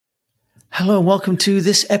Hello and welcome to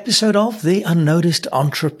this episode of The Unnoticed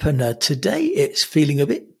Entrepreneur. Today it's feeling a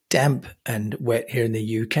bit damp and wet here in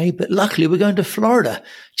the UK, but luckily we're going to Florida,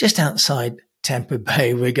 just outside Tampa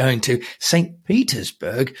Bay. We're going to St.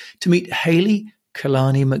 Petersburg to meet Haylee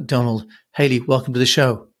McDonald. Haylee, welcome to the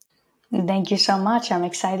show. Thank you so much. I'm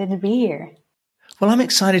excited to be here. Well, I'm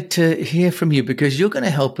excited to hear from you because you're going to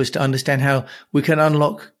help us to understand how we can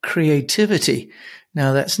unlock creativity.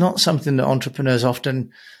 Now, that's not something that entrepreneurs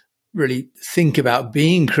often really think about,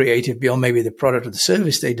 being creative beyond maybe the product or the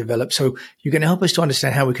service they develop. So you're going to help us to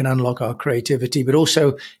understand how we can unlock our creativity, but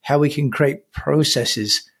also how we can create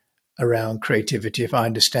processes around creativity, if I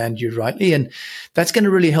understand you rightly. And that's going to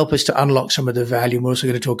really help us to unlock some of the value. And we're also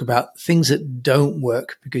going to talk about things that don't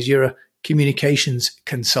work because you're a communications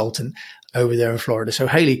consultant over there in Florida. So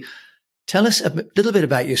Haylee, tell us a little bit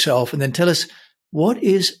about yourself and then tell us, what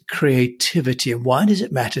is creativity and why does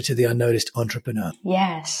it matter to the unnoticed entrepreneur?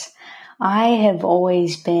 Yes, I have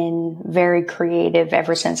always been very creative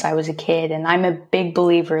ever since I was a kid. And I'm a big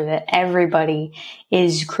believer that everybody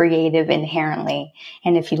is creative inherently.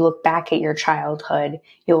 And if you look back at your childhood,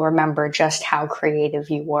 you'll remember just how creative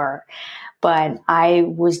you were. But I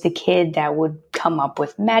was the kid that would come up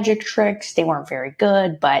with magic tricks. They weren't very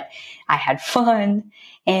good, but I had fun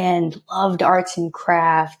and loved arts and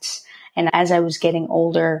crafts. And as I was getting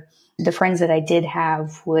older, the friends that I did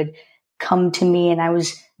have would come to me and I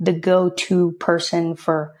was the go-to person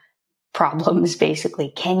for problems, basically.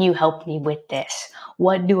 Can you help me with this?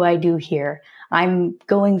 What do I do here? I'm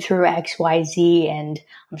going through XYZ and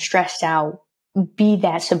I'm stressed out. Be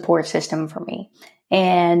that support system for me.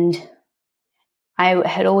 And I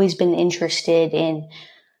had always been interested in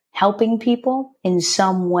helping people in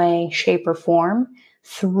some way, shape, or form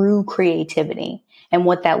through creativity. And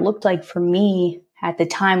what that looked like for me at the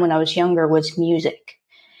time when I was younger was music.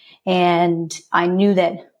 And I knew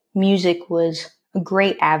that music was a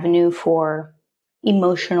great avenue for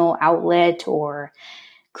emotional outlet or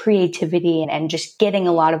creativity and just getting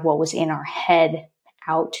a lot of what was in our head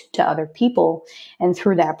out to other people. And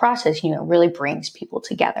through that process, really brings people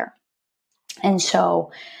together. And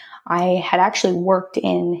so I had actually worked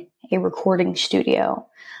in a recording studio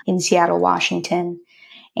in Seattle, Washington,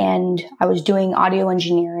 and I was doing audio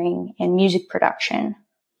engineering and music production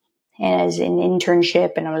as an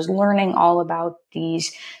internship. And I was learning all about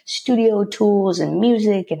these studio tools and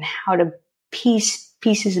music and how to piece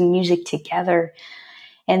pieces of music together.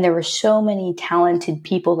 And there were so many talented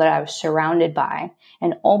people that I was surrounded by,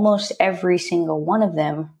 and almost every single one of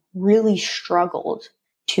them really struggled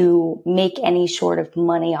to make any sort of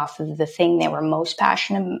money off of the thing they were most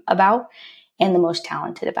passionate about and the most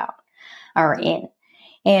talented about or in.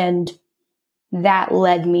 And that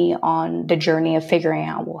led me on the journey of figuring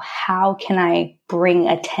out, well, how can I bring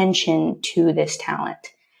attention to this talent?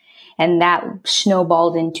 And that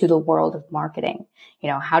snowballed into the world of marketing.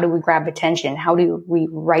 How do we grab attention? How do we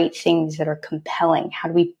write things that are compelling? How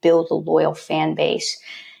do we build a loyal fan base?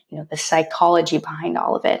 The psychology behind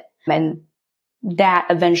all of it. And that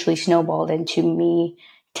eventually snowballed into me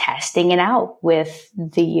testing it out with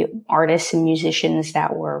the artists and musicians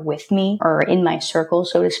that were with me or in my circle,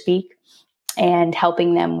 so to speak, and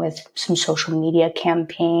helping them with some social media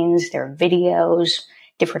campaigns, their videos,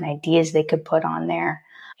 different ideas they could put on there.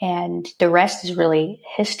 And the rest is really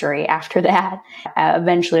history after that.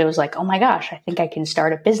 Eventually I was like, oh my gosh, I think I can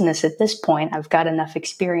start a business at this point. I've got enough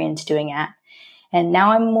experience doing that. And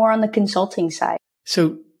now I'm more on the consulting side.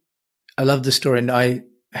 So I love the story. And I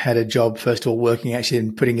had a job, first of all, working actually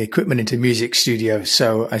in putting equipment into music studios.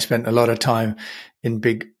 So I spent a lot of time in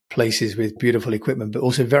big places with beautiful equipment, but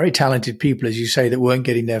also very talented people, as you say, that weren't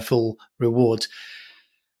getting their full rewards.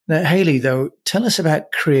 Now, Haylee, though, tell us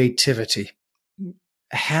about creativity.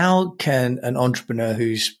 How can an entrepreneur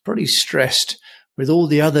who's pretty stressed with all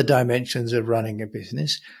the other dimensions of running a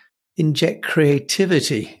business inject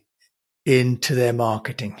creativity into their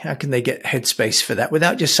marketing? How can they get headspace for that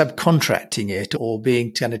without just subcontracting it or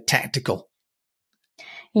being kind of tactical?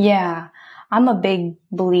 Yeah, I'm a big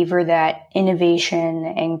believer that innovation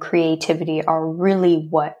and creativity are really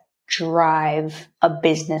what drive a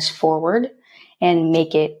business forward and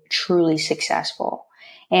make it truly successful.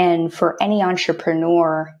 And for any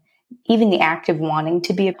entrepreneur, even the act of wanting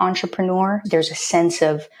to be an entrepreneur, there's a sense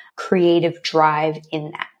of creative drive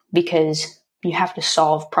in that because you have to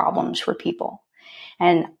solve problems for people.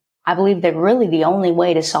 And I believe that really the only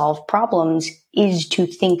way to solve problems is to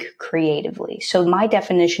think creatively. So my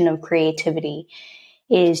definition of creativity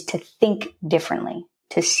is to think differently,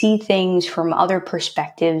 to see things from other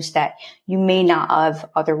perspectives that you may not have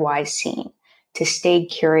otherwise seen, to stay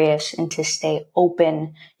curious and to stay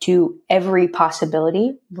open to every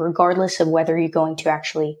possibility, regardless of whether you're going to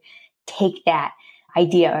actually take that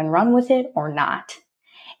idea and run with it or not.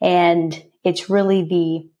 And it's really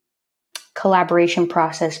the collaboration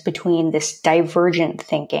process between this divergent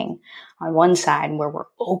thinking on one side, where we're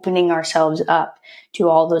opening ourselves up to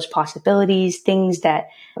all those possibilities, things that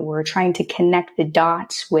we're trying to connect the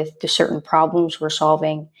dots with the certain problems we're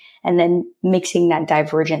solving, and then mixing that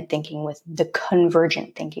divergent thinking with the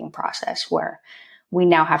convergent thinking process, where we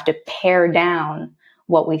now have to pare down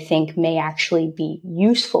what we think may actually be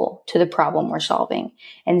useful to the problem we're solving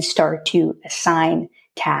and start to assign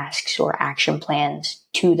tasks or action plans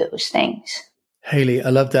to those things. Haylee, I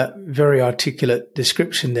love that very articulate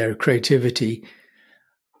description there of creativity,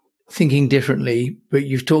 thinking differently, but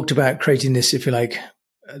you've talked about creating this, if you like,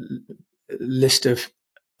 a list of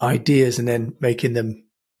ideas and then making them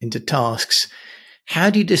into tasks. How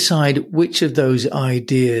do you decide which of those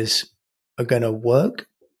ideas are going to work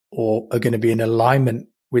or are going to be in alignment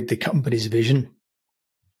with the company's vision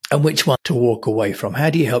and which one to walk away from? How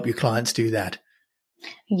do you help your clients do that?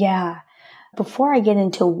 Yeah. Before I get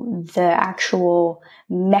into the actual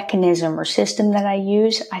mechanism or system that I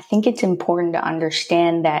use, I think it's important to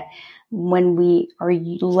understand that when we are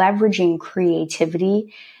leveraging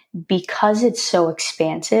creativity, because it's so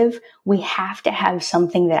expansive, we have to have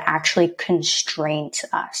something that actually constrains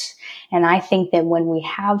us. And I think that when we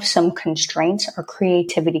have some constraints, our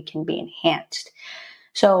creativity can be enhanced.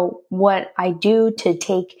 So what I do to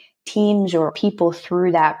take teams or people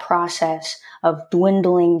through that process of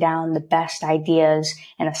dwindling down the best ideas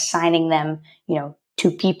and assigning them,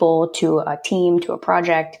 to people, to a team, to a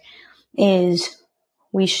project, is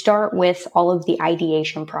we start with all of the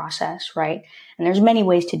ideation process, right? And there's many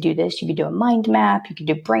ways to do this. You could do a mind map. You could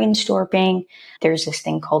do brainstorming. There's this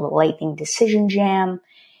thing called a lightning decision jam.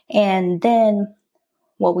 And then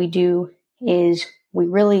what we do is we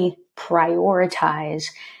really prioritize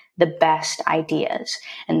the best ideas.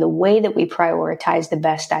 And the way that we prioritize the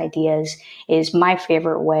best ideas is my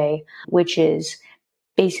favorite way, which is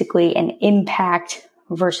basically an impact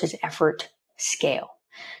versus effort scale.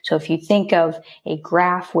 So if you think of a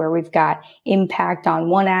graph where we've got impact on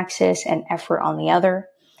one axis and effort on the other,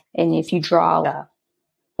 and if you draw a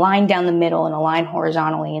line down the middle and a line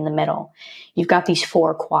horizontally in the middle, you've got these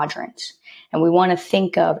 4 quadrants. And we want to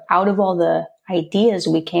think of, out of all the ideas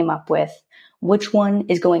we came up with, which one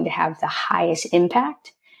is going to have the highest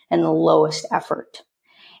impact and the lowest effort.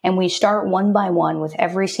 And we start one by one with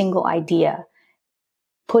every single idea,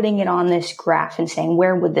 putting it on this graph and saying,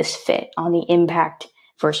 where would this fit on the impact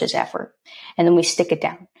versus effort? And then we stick it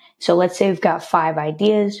down. So let's say we've got 5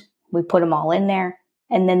 ideas. We put them all in there.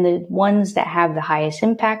 And then the ones that have the highest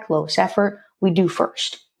impact, lowest effort, we do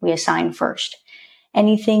first. We assign first.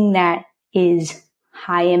 Anything that is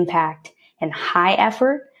high impact and high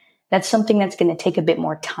effort, that's something that's going to take a bit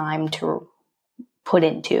more time to put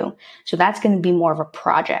into. So that's going to be more of a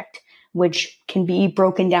project, which can be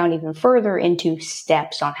broken down even further into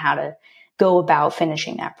steps on how to go about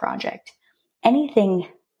finishing that project. Anything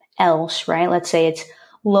else, right? Let's say it's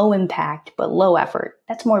low impact, but low effort.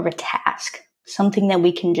 That's more of a task, something that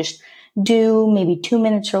we can just do maybe 2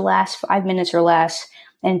 minutes or less, 5 minutes or less,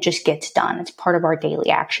 and it just gets done. It's part of our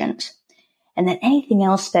daily actions. And then anything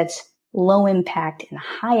else that's low impact and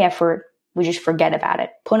high effort, we just forget about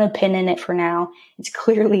it. Put a pin in it for now. It's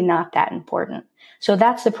clearly not that important. So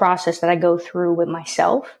that's the process that I go through with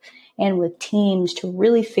myself and with teams to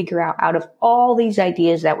really figure out of all these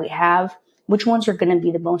ideas that we have, which ones are going to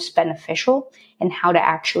be the most beneficial and how to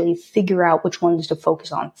actually figure out which ones to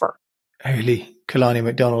focus on first. Haylee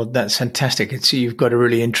McDonald, that's fantastic. And so you've got a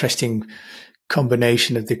really interesting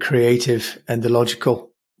combination of the creative and the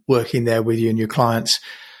logical working there with you and your clients.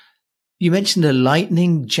 You mentioned a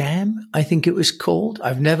lightning jam, I think it was called.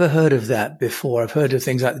 I've never heard of that before. I've heard of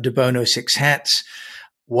things like the De Bono 6 hats.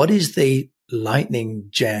 What is the lightning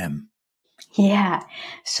jam? Yeah.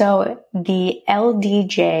 So the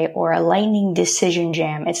LDJ, or a lightning decision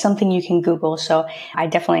jam, it's something you can Google. So I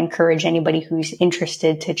definitely encourage anybody who's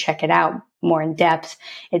interested to check it out more in depth.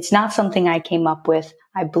 It's not something I came up with.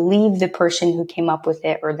 I believe the person who came up with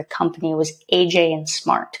it, or the company, was AJ and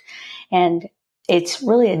Smart. And it's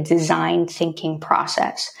really a design thinking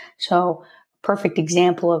process. So perfect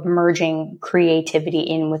example of merging creativity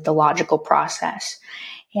in with the logical process.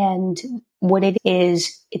 And what it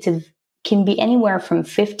is, can be anywhere from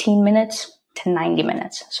 15 minutes to 90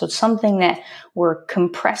 minutes. So it's something that we're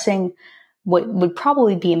compressing what would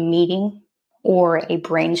probably be a meeting or a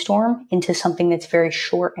brainstorm into something that's very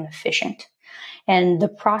short and efficient. And the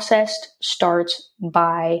process starts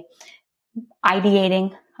by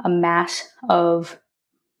ideating a mass of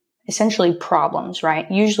essentially problems, right?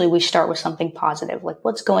 Usually we start with something positive, like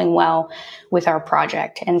what's going well with our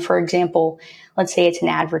project. And for example, let's say it's an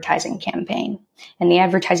advertising campaign, and the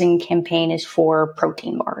advertising campaign is for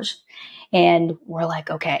protein bars. And we're like,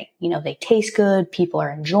 okay, they taste good. People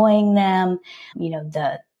are enjoying them.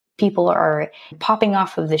 The people are popping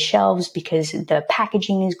off of the shelves because the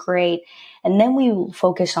packaging is great. And then we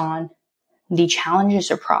focus on the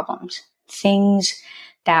challenges or problems, things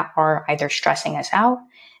that are either stressing us out,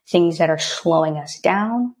 things that are slowing us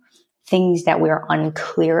down, things that we're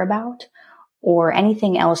unclear about, or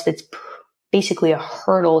anything else that's basically a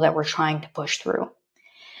hurdle that we're trying to push through.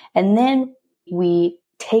 And then we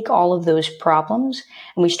take all of those problems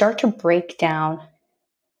and we start to break down,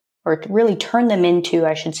 or really turn them into,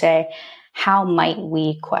 I should say, how might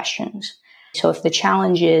we questions. So if the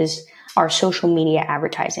challenge is our social media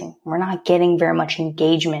advertising, we're not getting very much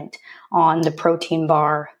engagement on the protein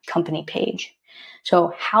bar company page.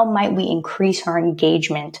 So how might we increase our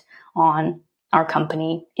engagement on our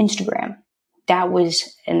company Instagram? That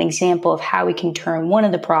was an example of how we can turn one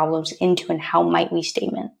of the problems into an how might we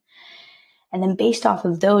statement. And then based off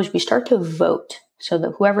of those, we start to vote, so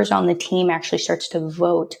that whoever's on the team actually starts to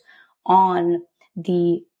vote on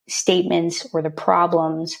the statements or the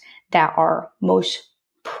problems that are most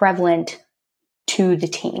prevalent to the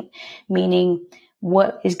team, meaning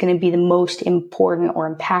what is going to be the most important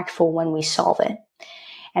or impactful when we solve it.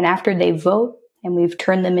 And after they vote and we've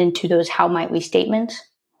turned them into those how might we statements,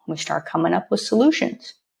 we start coming up with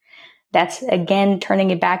solutions. That's, again,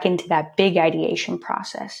 turning it back into that big ideation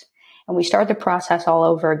process. And we start the process all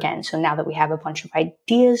over again. So now that we have a bunch of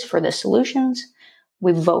ideas for the solutions,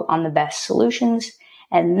 we vote on the best solutions,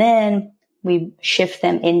 and then we shift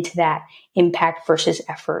them into that impact versus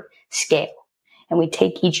effort scale. And we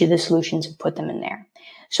take each of the solutions and put them in there.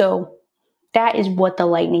 So that is what the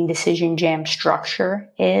Lightning Decision Jam structure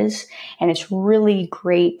is. And it's really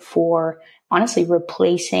great for, honestly,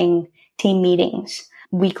 replacing team meetings.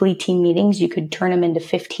 Weekly team meetings, you could turn them into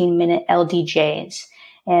 15-minute LDJs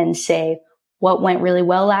and say, what went really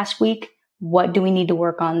well last week? What do we need to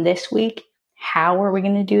work on this week? How are we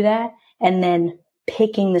going to do that? And then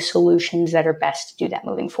picking the solutions that are best to do that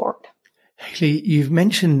moving forward. Haylee, you've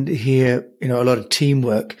mentioned here, a lot of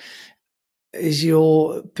teamwork. Is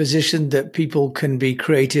your position that people can be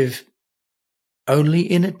creative only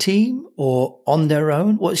in a team or on their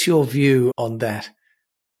own? What's your view on that?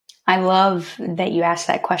 I love that you asked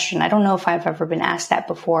that question. I don't know if I've ever been asked that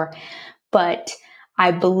before, but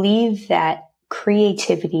I believe that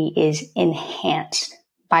creativity is enhanced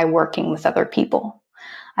by working with other people.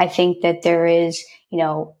 I think that there is,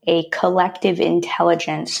 a collective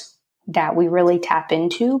intelligence that we really tap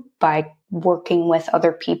into by working with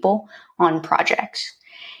other people on projects.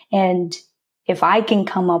 And if I can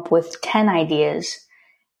come up with 10 ideas,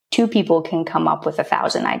 2 people can come up with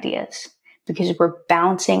 1,000 ideas, because we're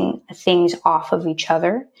bouncing things off of each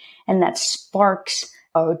other, and that sparks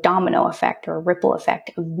a domino effect or a ripple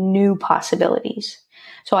effect of new possibilities.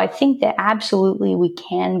 So I think that absolutely we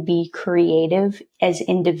can be creative as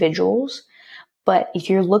individuals, but if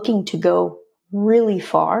you're looking to go really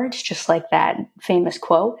far, it's just like that famous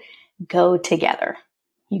quote, go together.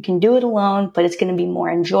 You can do it alone, but it's going to be more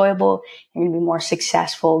enjoyable. You're going to be more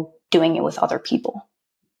successful doing it with other people.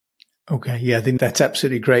 Okay. Yeah, I think that's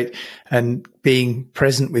absolutely great. And being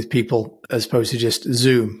present with people as opposed to just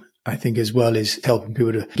Zoom, I think as well, is helping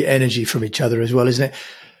people to get energy from each other as well, isn't it?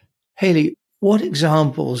 Haylee, what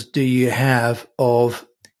examples do you have of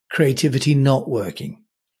creativity not working?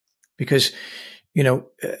 Because,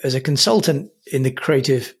 as a consultant in the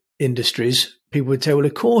creative industries, people would say, well,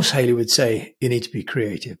 of course, Haylee would say you need to be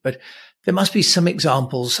creative, but there must be some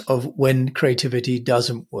examples of when creativity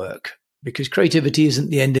doesn't work. Because creativity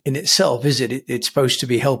isn't the end in itself, is it? It's supposed to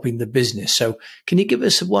be helping the business. So can you give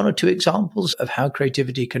us 1 or 2 examples of how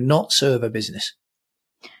creativity cannot serve a business?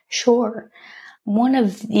 Sure. One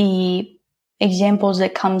of the examples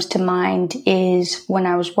that comes to mind is when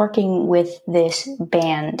I was working with this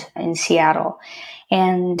band in Seattle,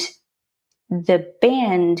 and the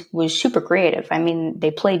band was super creative. I mean,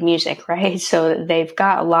 they played music, right? So they've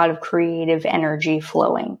got a lot of creative energy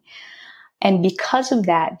flowing. And because of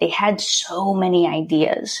that, they had so many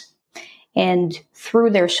ideas. And through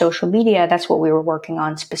their social media, that's what we were working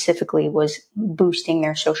on specifically, was boosting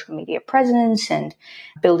their social media presence and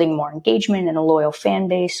building more engagement and a loyal fan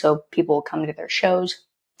base so people will come to their shows.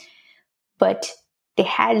 But they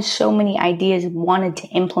had so many ideas and wanted to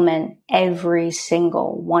implement every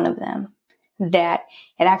single one of them that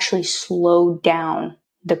it actually slowed down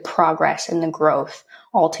the progress and the growth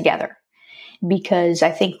altogether. because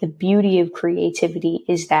I think the beauty of creativity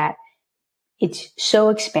is that it's so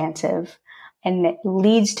expansive and it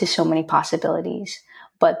leads to so many possibilities.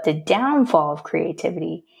 But the downfall of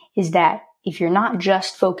creativity is that if you're not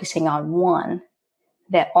just focusing on one,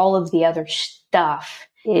 that all of the other stuff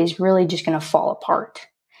is really just going to fall apart.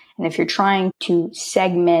 And if you're trying to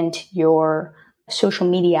segment your social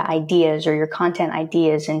media ideas or your content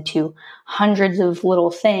ideas into hundreds of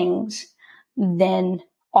little things, then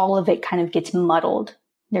all of it kind of gets muddled.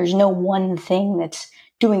 There's no one thing that's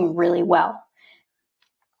doing really well.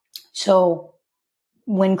 So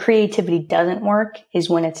when creativity doesn't work is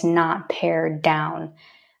when it's not pared down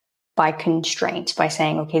by constraints, by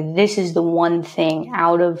saying, okay, this is the one thing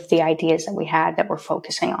out of the ideas that we had that we're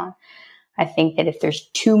focusing on. I think that if there's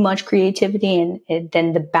too much creativity,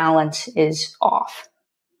 then the balance is off.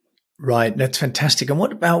 Right. That's fantastic. And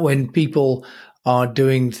what about when people are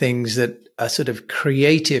doing things that are sort of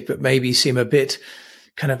creative, but maybe seem a bit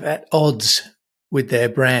kind of at odds with their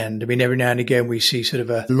brand? I mean, every now and again, we see sort of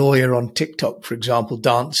a lawyer on TikTok, for example,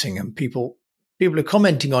 dancing, and people are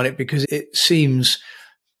commenting on it because it seems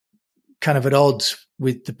kind of at odds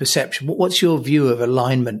with the perception. What's your view of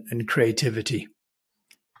alignment and creativity?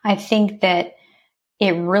 I think that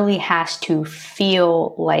it really has to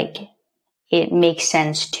feel like it makes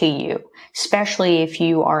sense to you, especially if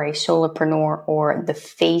you are a solopreneur or the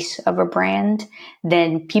face of a brand,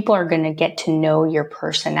 then people are going to get to know your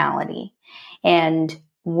personality. And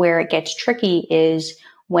where it gets tricky is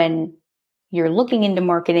when you're looking into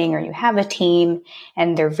marketing or you have a team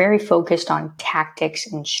and they're very focused on tactics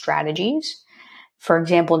and strategies. For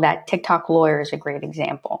example, that TikTok lawyer is a great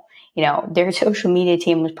example. You know, their social media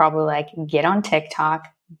team was probably like, get on TikTok,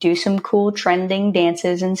 do some cool trending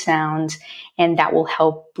dances and sounds, and that will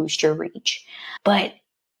help boost your reach. But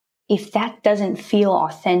if that doesn't feel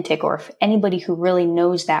authentic, or if anybody who really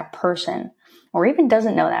knows that person or even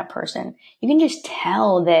doesn't know that person, you can just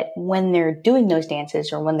tell that when they're doing those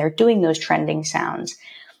dances or when they're doing those trending sounds,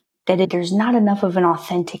 that there's not enough of an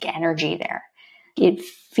authentic energy there. It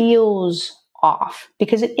feels off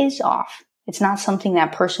because it is off. It's not something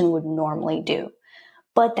that person would normally do.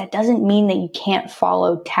 But that doesn't mean that you can't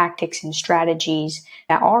follow tactics and strategies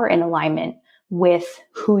that are in alignment with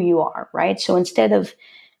who you are, right? So instead of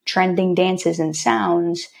trending dances and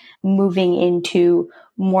sounds, moving into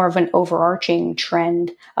more of an overarching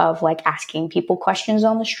trend of like asking people questions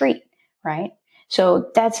on the street, right?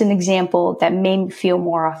 So that's an example that may feel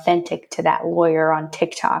more authentic to that lawyer on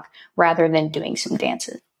TikTok rather than doing some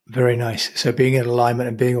dances. Very nice. So being in alignment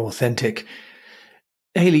and being authentic.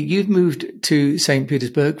 Haylee, you've moved to St.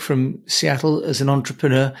 Petersburg from Seattle as an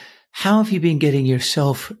entrepreneur. How have you been getting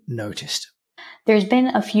yourself noticed? There's been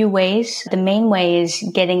a few ways. The main way is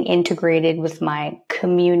getting integrated with my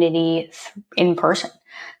community in person.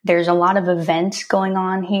 There's a lot of events going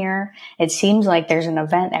on here. It seems like there's an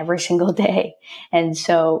event every single day. And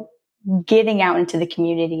so getting out into the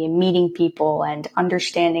community and meeting people and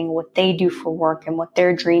understanding what they do for work and what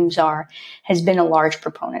their dreams are has been a large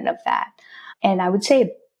proponent of that. And I would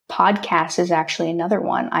say podcast is actually another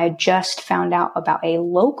one. I just found out about a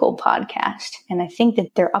local podcast, and I think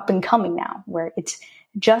that they're up and coming now, where it's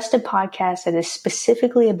just a podcast that is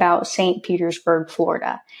specifically about St. Petersburg,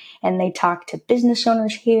 Florida. And they talk to business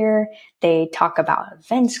owners here. They talk about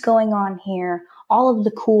events going on here, all of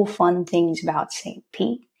the cool, fun things about St.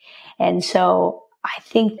 Pete. And so I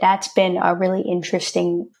think that's been a really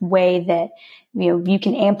interesting way that, you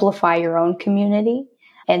can amplify your own community.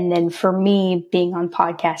 And then for me, being on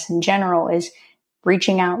podcasts in general is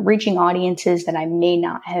reaching audiences that I may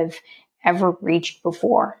not have ever reached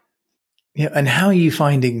before. Yeah. And how are you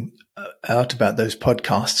finding out about those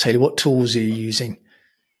podcasts, Haylee? What tools are you using?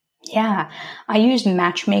 Yeah, I use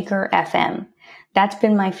Matchmaker FM. That's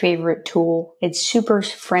been my favorite tool. It's super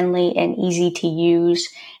friendly and easy to use,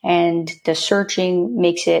 and the searching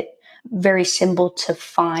makes it very simple to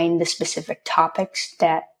find the specific topics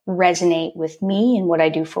that resonate with me and what I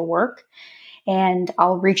do for work. And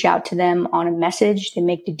I'll reach out to them on a message. They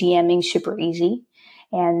make the DMing super easy.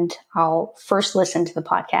 And I'll first listen to the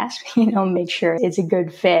podcast, make sure it's a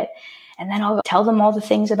good fit. And then I'll tell them all the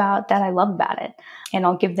things that I love about it. And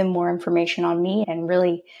I'll give them more information on me and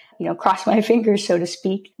really, cross my fingers, so to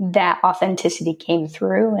speak, that authenticity came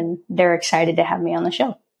through and they're excited to have me on the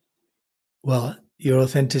show. Well, your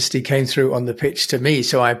authenticity came through on the pitch to me,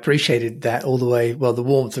 so I appreciated that all the way. Well, the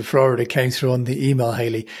warmth of Florida came through on the email,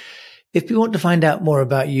 Haylee. If you want to find out more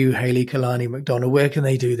about you, Haylee McDonald, where can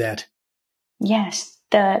they do that? Yes,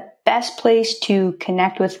 the best place to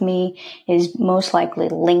connect with me is most likely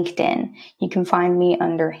LinkedIn. You can find me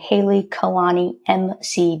under Haylee Kalani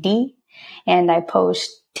MCD, and I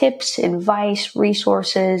post tips, advice,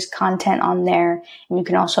 resources, content on there. And you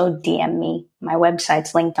can also DM me. My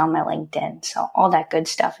website's linked on my LinkedIn. So all that good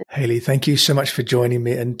stuff. Haylee, thank you so much for joining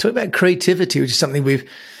me and talk about creativity, which is something we've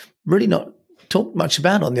really not talked much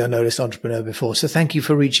about on the Unnoticed Entrepreneur before. So thank you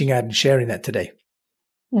for reaching out and sharing that today.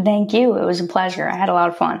 Thank you. It was a pleasure. I had a lot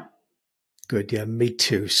of fun. Good. Yeah, me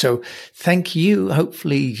too. So thank you.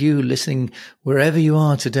 Hopefully you listening wherever you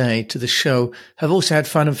are today to the show have also had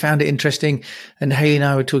fun and found it interesting. And Haylee and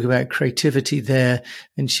I were talking about creativity there.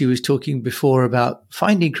 And she was talking before about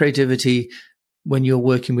finding creativity when you're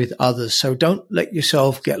working with others. So don't let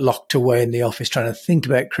yourself get locked away in the office trying to think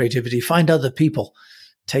about creativity. Find other people.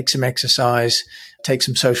 Take some exercise. Take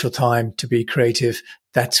some social time to be creative.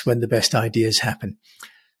 That's when the best ideas happen.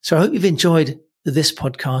 So I hope you've enjoyed this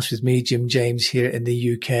podcast with me, Jim James, here in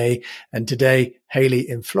the UK, and today, Haylee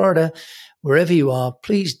in Florida. Wherever you are,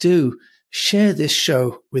 please do share this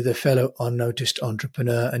show with a fellow unnoticed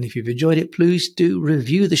entrepreneur. And if you've enjoyed it, please do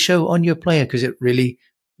review the show on your player because it really,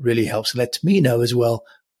 really helps. Let me know as well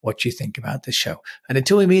what you think about the show. And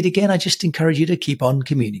until we meet again, I just encourage you to keep on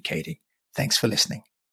communicating. Thanks for listening.